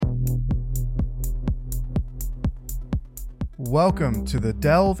Welcome to the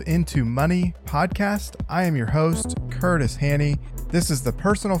Delve Into Money podcast. I am your host, Curtis Haney. This is the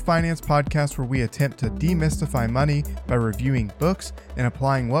personal finance podcast where we attempt to demystify money by reviewing books and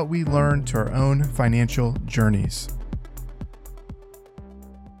applying what we learn to our own financial journeys.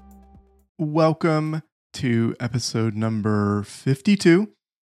 Welcome to episode number 52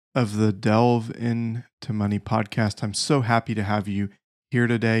 of the Delve Into Money podcast. I'm so happy to have you here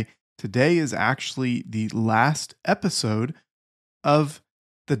today. Today is actually the last episode of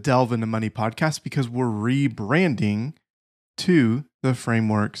the Delve Into Money podcast because we're rebranding to the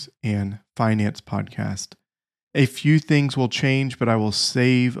Frameworks and Finance podcast. A few things will change, but I will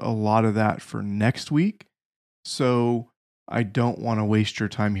save a lot of that for next week. So I don't want to waste your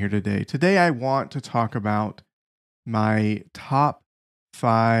time here today. Today, I want to talk about my top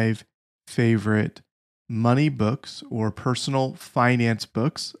 5 favorite money books or personal finance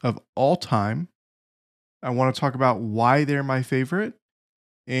books of all time. I want to talk about why they're my favorite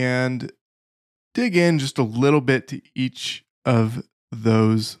and dig in just a little bit to each of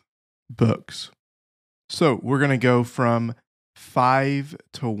those books. So we're going to go from 5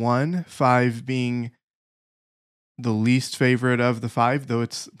 to 1, 5 being the least favorite of the 5, though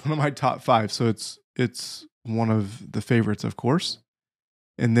it's one of my top 5. So it's one of the favorites, of course.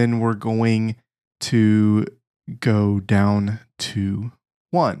 And then we're going to go down to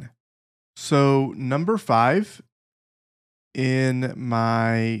 1. So number 5 in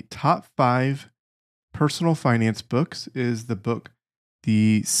my top 5 personal finance books is the book,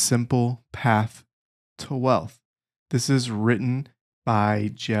 The Simple Path to Wealth. This is written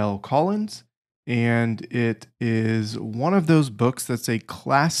by Jill Collins, and it is one of those books that's a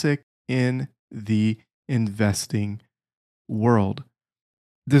classic in the investing world.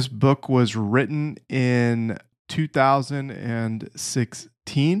 This book was written in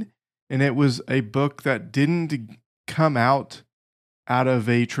 2016, and it was a book that didn't come out of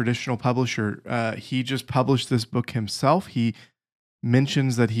a traditional publisher. He just published this book himself. He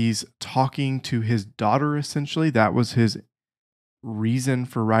mentions that he's talking to his daughter, essentially. That was his reason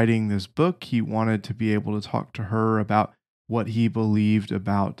for writing this book. He wanted to be able to talk to her about what he believed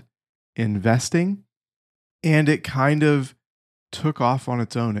about investing. And it kind of took off on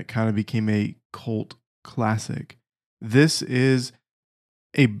its own. It kind of became a cult classic. This is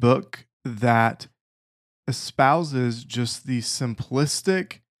a book that espouses just the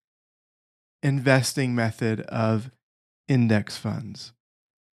simplistic investing method of index funds.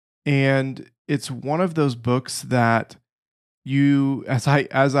 And it's one of those books that as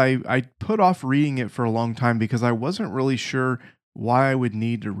I put off reading it for a long time because I wasn't really sure why I would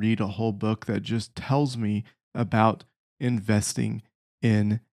need to read a whole book that just tells me about investing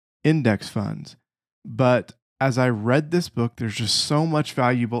in index funds. But as I read this book, there's just so much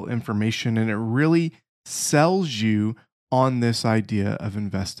valuable information, and it really sells you on this idea of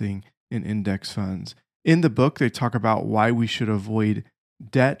investing in index funds. In the book, they talk about why we should avoid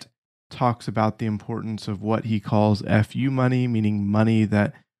debt, talks about the importance of what he calls FU money, meaning money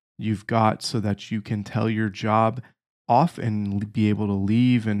that you've got so that you can tell your job off and be able to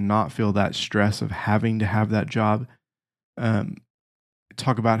leave and not feel that stress of having to have that job.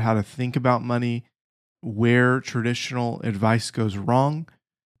 Talk about how to think about money, where traditional advice goes wrong,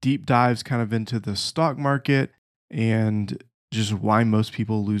 deep dives kind of into the stock market and just why most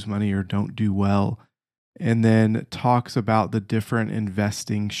people lose money or don't do well. And then talks about the different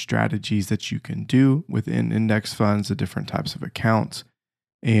investing strategies that you can do within index funds, the different types of accounts,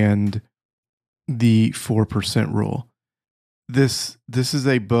 and the 4% rule. This is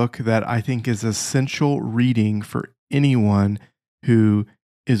a book that I think is essential reading for anyone who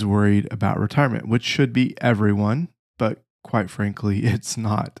is worried about retirement, which should be everyone, but quite frankly, it's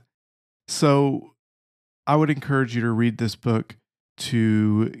not. So I would encourage you to read this book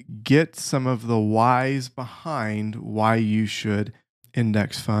to get some of the whys behind why you should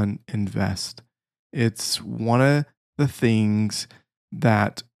index fund invest. It's one of the things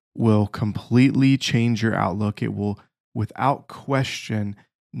that will completely change your outlook. It will, without question,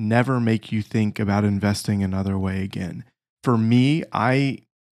 never make you think about investing another way again. For me, I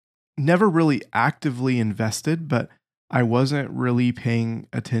never really actively invested, but I wasn't really paying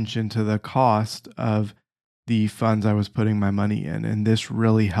attention to the cost of the funds I was putting my money in. And this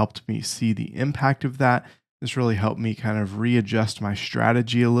really helped me see the impact of that. This really helped me kind of readjust my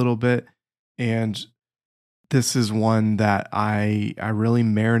strategy a little bit. And this is one that I really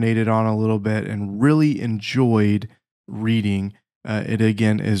marinated on a little bit and really enjoyed reading. It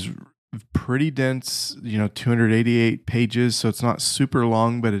again is pretty dense, 288 pages. So it's not super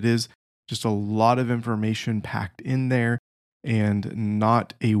long, but it is just a lot of information packed in there and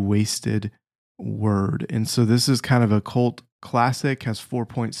not a wasted word. And so this is kind of a cult classic, has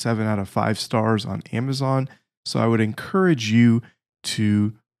 4.7 out of 5 stars on Amazon. So I would encourage you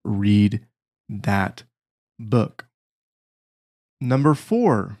to read that book. Number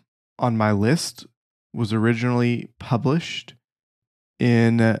 4 on my list was originally published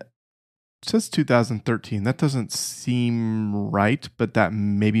in, it says 2013. That doesn't seem right, but that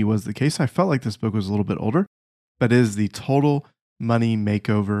maybe was the case. I felt like this book was a little bit older, but it is The Total Money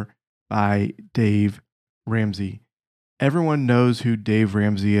Makeover by Dave Ramsey. Everyone knows who Dave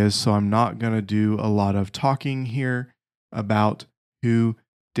Ramsey is, so I'm not going to do a lot of talking here about who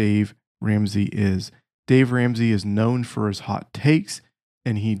Dave Ramsey is. Dave Ramsey is known for his hot takes,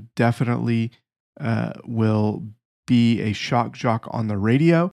 and he definitely will be a shock jock on the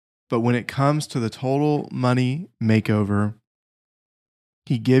radio. But when it comes to the Total Money Makeover,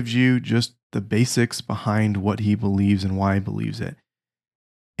 he gives you just the basics behind what he believes and why he believes it.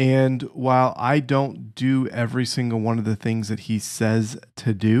 And while I don't do every single one of the things that he says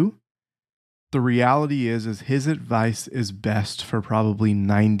to do, the reality is his advice is best for probably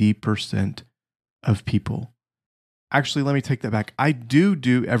 90% of people. Actually, let me take that back. I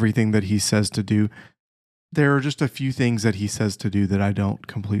do everything that he says to do. There are just a few things that he says to do that I don't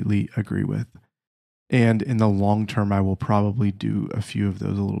completely agree with. And in the long term, I will probably do a few of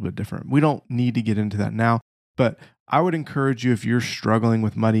those a little bit different. We don't need to get into that now, but I would encourage you, if you're struggling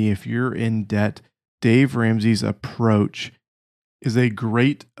with money, if you're in debt, Dave Ramsey's approach is a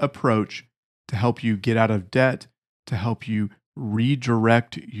great approach to help you get out of debt, to help you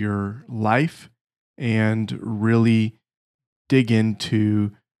redirect your life, and really dig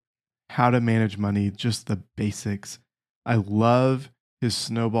into how to manage money, just the basics. I love his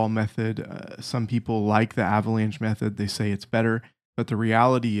snowball method. Some people like the avalanche method. They say it's better. But the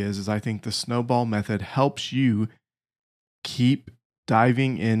reality is I think the snowball method helps you keep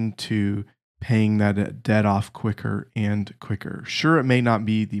diving into paying that debt off quicker and quicker. Sure, it may not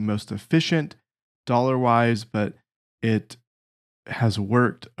be the most efficient dollar-wise, but it has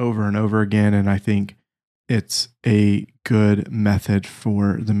worked over and over again. And I think it's a good method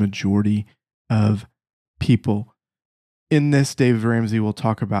for the majority of people. In this, Dave Ramsey will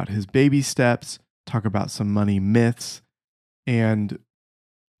talk about his baby steps, talk about some money myths, and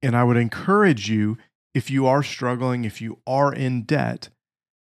I would encourage you, if you are struggling, if you are in debt,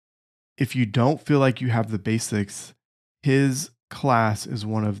 if you don't feel like you have the basics, his class is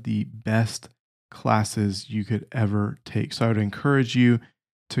one of the best classes you could ever take. So I would encourage you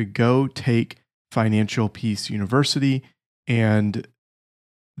to go take Financial Peace University, and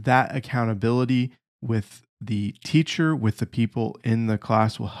that accountability with the teacher, with the people in the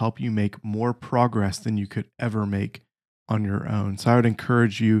class, will help you make more progress than you could ever make on your own. So I would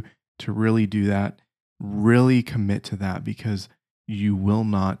encourage you to really do that, really commit to that, because you will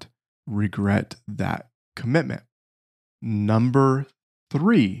not regret that commitment. Number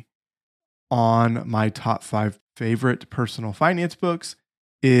 3 on my top 5 favorite personal finance books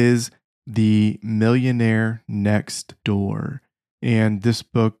is The Millionaire Next Door. And this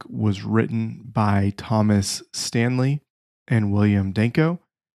book was written by Thomas Stanley and William Danko.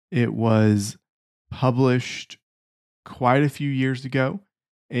 It was published quite a few years ago.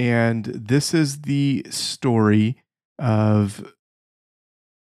 And this is the story of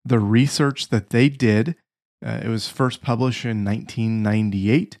the research that they did. It was first published in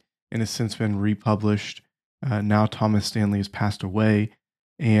 1998 and has since been republished. Now Thomas Stanley has passed away.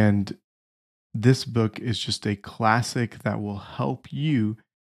 And this book is just a classic that will help you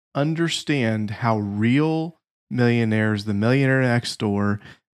understand how real millionaires, the millionaire next door,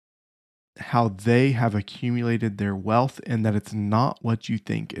 how they have accumulated their wealth, and that it's not what you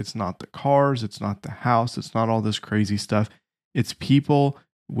think. It's not the cars, it's not the house, it's not all this crazy stuff. It's people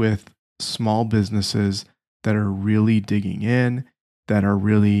with small businesses that are really digging in, that are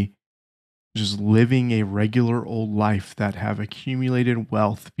really just living a regular old life, that have accumulated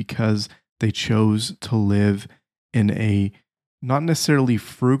wealth because they chose to live in a not necessarily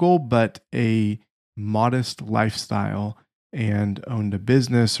frugal, but a modest lifestyle, and owned a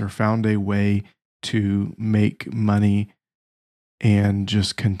business or found a way to make money and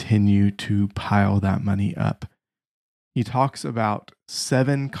just continue to pile that money up. He talks about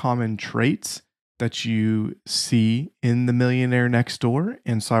 7 common traits that you see in The Millionaire Next Door.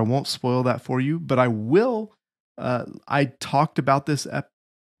 And so I won't spoil that for you, but I will. I talked about this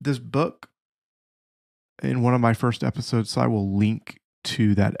book in one of my first episodes, so I will link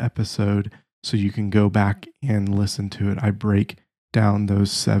to that episode so you can go back and listen to it. I break down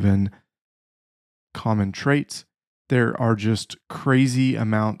those 7 common traits. There are just crazy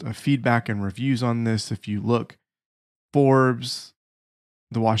amount of feedback and reviews on this. If you look, Forbes,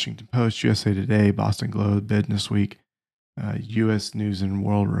 The Washington Post, USA Today, Boston Globe, Business Week, U.S. News and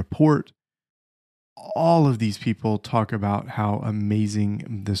World Report. All of these people talk about how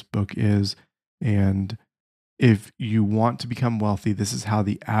amazing this book is. And if you want to become wealthy, this is how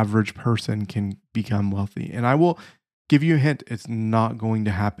the average person can become wealthy. And I will give you a hint, it's not going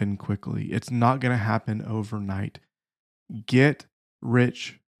to happen quickly. It's not going to happen overnight. Get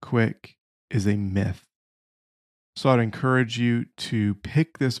rich quick is a myth. So I'd encourage you to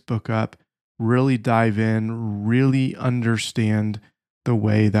pick this book up, really dive in, really understand the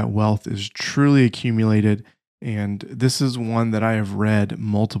way that wealth is truly accumulated. And this is one that I have read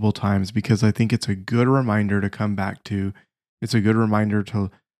multiple times because I think it's a good reminder to come back to. It's a good reminder to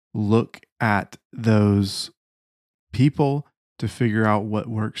look at those people to figure out what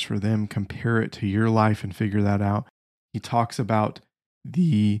works for them, compare it to your life and figure that out. He talks about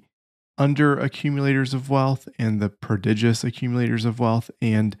the under accumulators of wealth and the prodigious accumulators of wealth.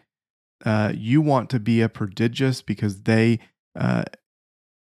 And you want to be a prodigious because they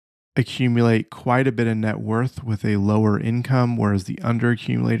accumulate quite a bit of net worth with a lower income, whereas the under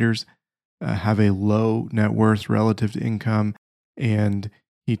accumulators have a low net worth relative to income. And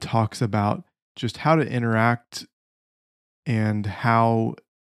he talks about just how to interact and how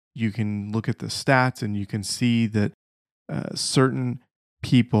you can look at the stats and you can see that certain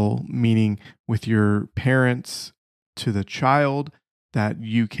people, meaning with your parents to the child, that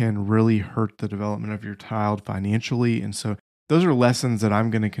you can really hurt the development of your child financially. And so those are lessons that I'm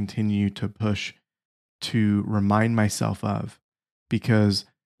going to continue to push to remind myself of, because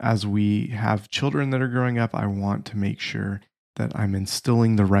as we have children that are growing up, I want to make sure that I'm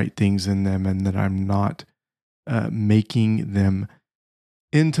instilling the right things in them and that I'm not making them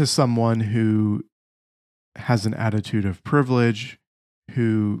into someone who has an attitude of privilege,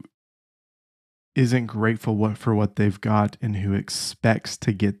 who isn't grateful for what they've got, and who expects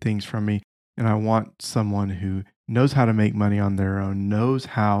to get things from me. And I want someone who knows how to make money on their own, knows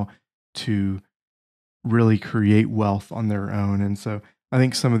how to really create wealth on their own. And so I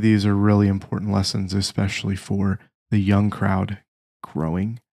think some of these are really important lessons, especially for the young crowd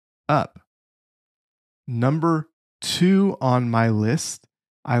growing up. Number 2 on my list,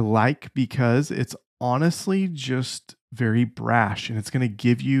 I like because it's honestly just very brash and it's going to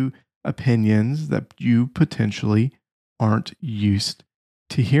give you opinions that you potentially aren't used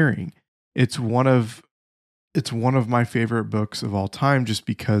to hearing. It's one of my favorite books of all time just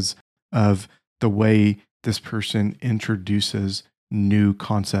because of the way this person introduces new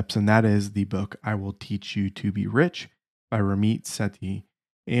concepts, and that is the book I Will Teach You to Be Rich by Ramit Sethi.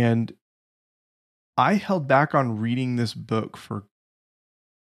 And I held back on reading this book for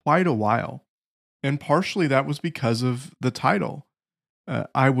quite a while, and partially that was because of the title.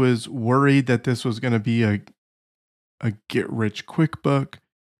 I was worried that this was going to be a get rich quick book,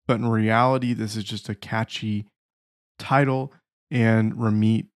 but in reality, this is just a catchy title, and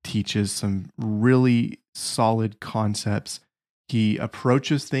Ramit teaches some really solid concepts. He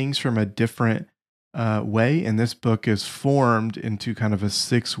approaches things from a different way, and this book is formed into kind of a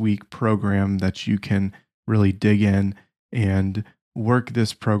 6-week program that you can really dig in and work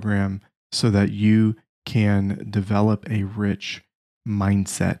this program so that you can develop a rich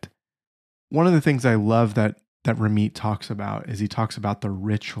mindset. One of the things I love that Ramit talks about is he talks about the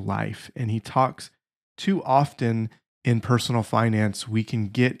rich life, and he talks too often in personal finance, we can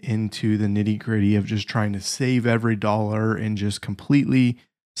get into the nitty gritty of just trying to save every dollar and just completely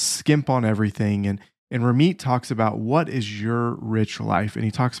skimp on everything. And Ramit talks about what is your rich life. And he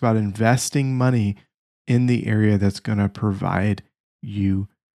talks about investing money in the area that's going to provide you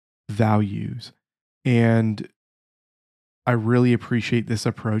values. And I really appreciate this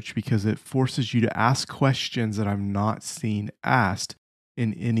approach because it forces you to ask questions that I've not seen asked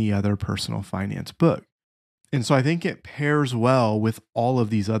in any other personal finance book. And so I think it pairs well with all of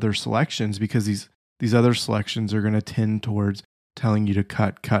these other selections because these other selections are going to tend towards telling you to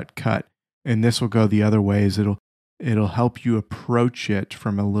cut. And this will go the other ways. It'll help you approach it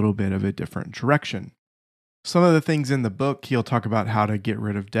from a little bit of a different direction. Some of the things in the book, he'll talk about how to get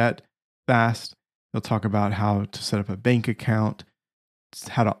rid of debt fast. He'll talk about how to set up a bank account,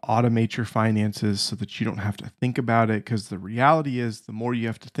 how to automate your finances so that you don't have to think about it. Because the reality is the more you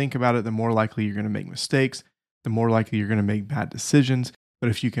have to think about it, the more likely you're going to make mistakes, the more likely you're going to make bad decisions.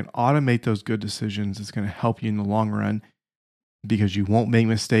 But if you can automate those good decisions, it's going to help you in the long run because you won't make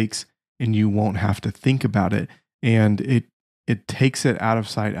mistakes and you won't have to think about it. And it takes it out of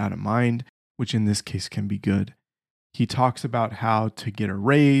sight, out of mind, which in this case can be good. He talks about how to get a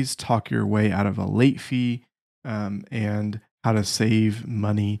raise, talk your way out of a late fee, and how to save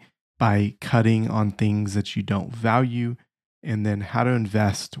money by cutting on things that you don't value, and then how to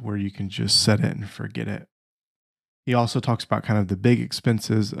invest where you can just set it and forget it. He also talks about kind of the big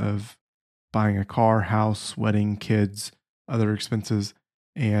expenses of buying a car, house, wedding, kids, other expenses,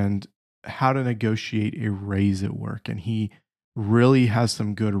 and how to negotiate a raise at work. And he really has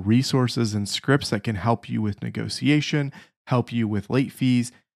some good resources and scripts that can help you with negotiation, help you with late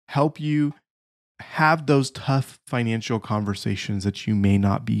fees, help you have those tough financial conversations that you may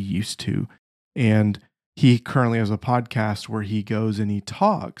not be used to. And he currently has a podcast where he goes and he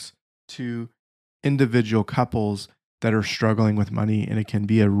talks to individual couples that are struggling with money, and it can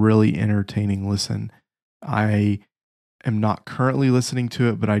be a really entertaining listen. I am not currently listening to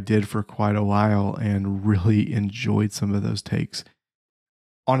it, but I did for quite a while and really enjoyed some of those takes.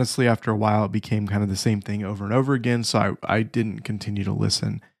 Honestly, after a while, it became kind of the same thing over and over again, so I didn't continue to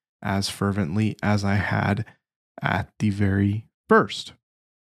listen as fervently as I had at the very first.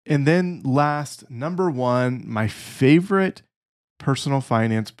 And then last, number one, my favorite personal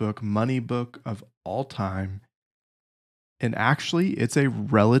finance book, money book of all time. And actually, it's a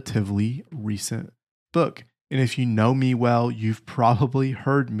relatively recent book. And if you know me well, you've probably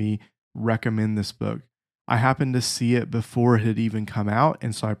heard me recommend this book. I happened to see it before it had even come out,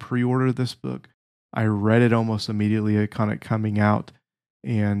 and so I pre-ordered this book. I read it almost immediately upon it coming out,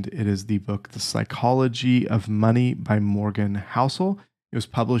 and it is the book The Psychology of Money by Morgan Housel. It was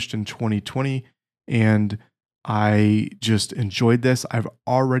published in 2020, and I just enjoyed this. I've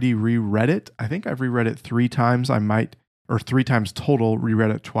already reread it. I think I've reread it 3 times. Or 3 times total,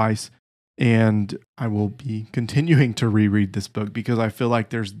 reread it twice. And I will be continuing to reread this book because I feel like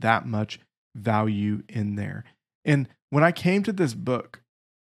there's that much value in there. And when I came to this book,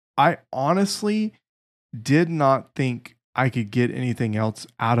 I honestly did not think I could get anything else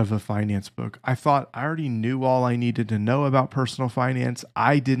out of a finance book. I thought I already knew all I needed to know about personal finance.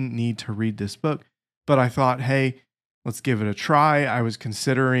 I didn't need to read this book, but I thought, hey, let's give it a try. I was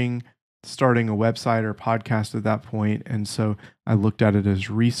considering starting a website or podcast at that point. And so I looked at it as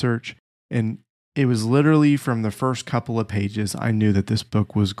research, and it was literally from the first couple of pages, I knew that this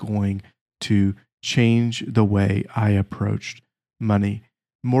book was going to change the way I approached money.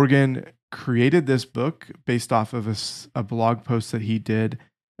 Morgan created this book based off of a blog post that he did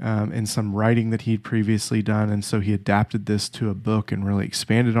and some writing that he'd previously done. And so he adapted this to a book and really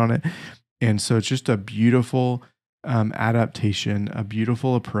expanded on it. And so it's just a beautiful adaptation, a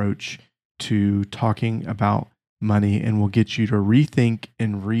beautiful approach to talking about money, and will get you to rethink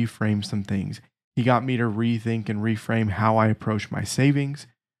and reframe some things. He got me to rethink and reframe how I approach my savings.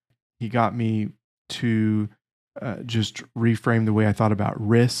 He got me to just reframe the way I thought about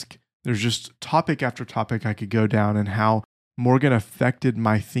risk. There's just topic after topic I could go down, and how Morgan affected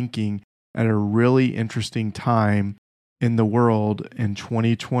my thinking at a really interesting time in the world in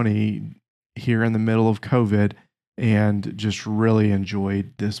 2020, here in the middle of COVID, and just really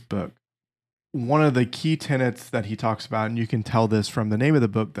enjoyed this book. One of the key tenets that he talks about, and you can tell this from the name of the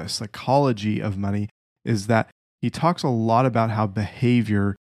book, The Psychology of Money, is that he talks a lot about how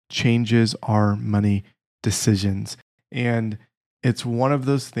behavior changes our money decisions. And it's one of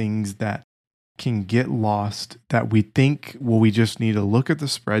those things that can get lost, that we think, well, we just need to look at the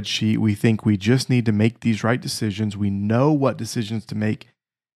spreadsheet. We think we just need to make these right decisions. We know what decisions to make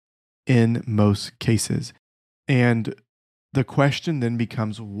in most cases. And the question then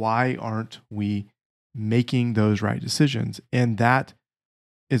becomes, why aren't we making those right decisions? And that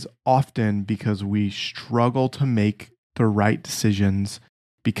is often because we struggle to make the right decisions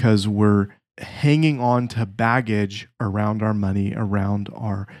because we're hanging on to baggage around our money, around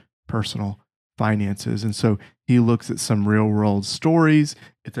our personal finances. And so he looks at some real world stories.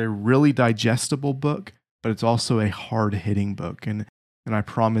 It's a really digestible book, but it's also a hard hitting book. And I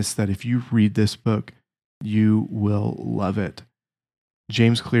promise that if you read this book, you will love it.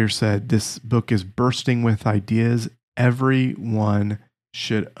 James Clear said, this book is bursting with ideas. Everyone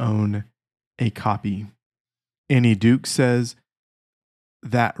should own a copy. Annie Duke says,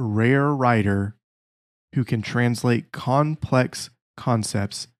 that rare writer who can translate complex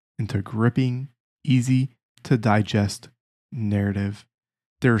concepts into gripping, easy to digest narrative.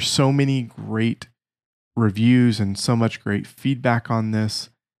 There are so many great reviews and so much great feedback on this.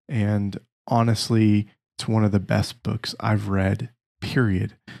 And honestly, it's one of the best books I've read,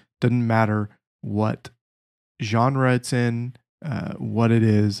 period. Doesn't matter what genre it's in, what it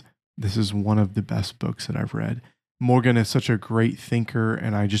is. This is one of the best books that I've read. Morgan is such a great thinker,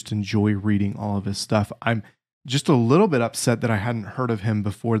 and I just enjoy reading all of his stuff. I'm just a little bit upset that I hadn't heard of him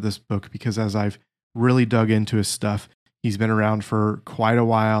before this book, because as I've really dug into his stuff, he's been around for quite a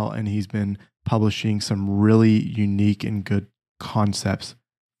while, and he's been publishing some really unique and good concepts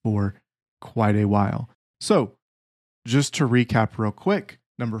for quite a while. So just to recap real quick,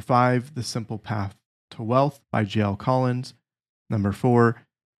 number 5, The Simple Path to Wealth by J.L. Collins. Number 4,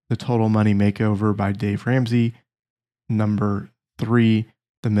 The Total Money Makeover by Dave Ramsey. Number 3,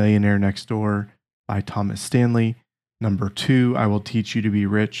 The Millionaire Next Door by Thomas Stanley. Number 2, I Will Teach You to Be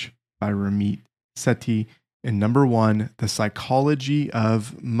Rich by Ramit Sethi. And number 1, The Psychology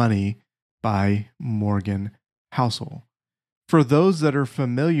of Money by Morgan Housel. For those that are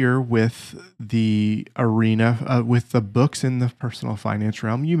familiar with the arena, with the books in the personal finance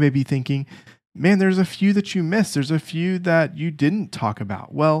realm, you may be thinking, man, there's a few that you missed. There's a few that you didn't talk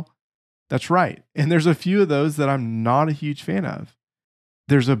about. Well, that's right. And there's a few of those that I'm not a huge fan of.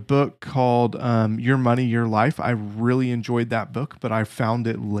 There's a book called Your Money, Your Life. I really enjoyed that book, but I found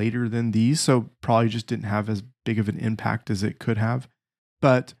it later than these, so probably just didn't have as big of an impact as it could have.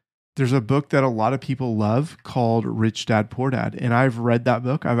 But there's a book that a lot of people love called Rich Dad, Poor Dad. And I've read that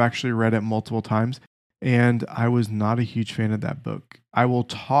book. I've actually read it multiple times, and I was not a huge fan of that book. I will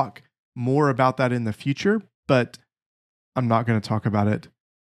talk more about that in the future, but I'm not going to talk about it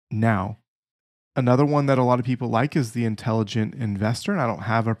now. Another one that a lot of people like is The Intelligent Investor, and I don't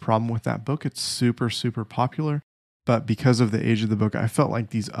have a problem with that book. It's super, super popular. But because of the age of the book, I felt like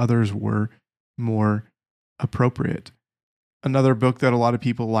these others were more appropriate. Another book that a lot of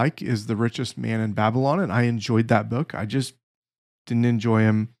people like is The Richest Man in Babylon, and I enjoyed that book. I just didn't enjoy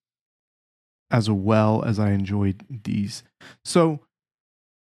him as well as I enjoyed these. So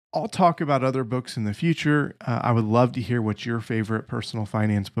I'll talk about other books in the future. I would love to hear what your favorite personal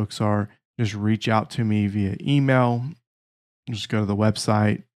finance books are. Just reach out to me via email. Just go to the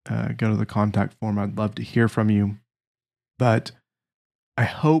website, go to the contact form. I'd love to hear from you. But I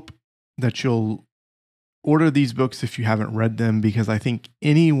hope that you'll order these books if you haven't read them, because I think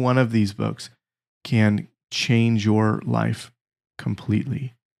any one of these books can change your life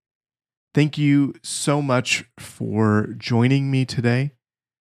completely. Thank you so much for joining me today.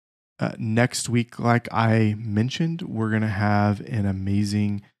 Next week, like I mentioned, we're going to have an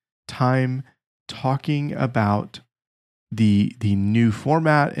amazing time talking about the new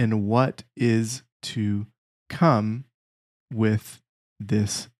format and what is to come with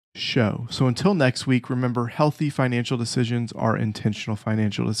this show. So until next week, remember, healthy financial decisions are intentional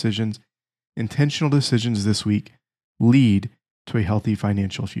financial decisions. Intentional decisions this week lead to a healthy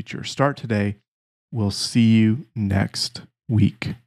financial future. Start today. We'll see you next week.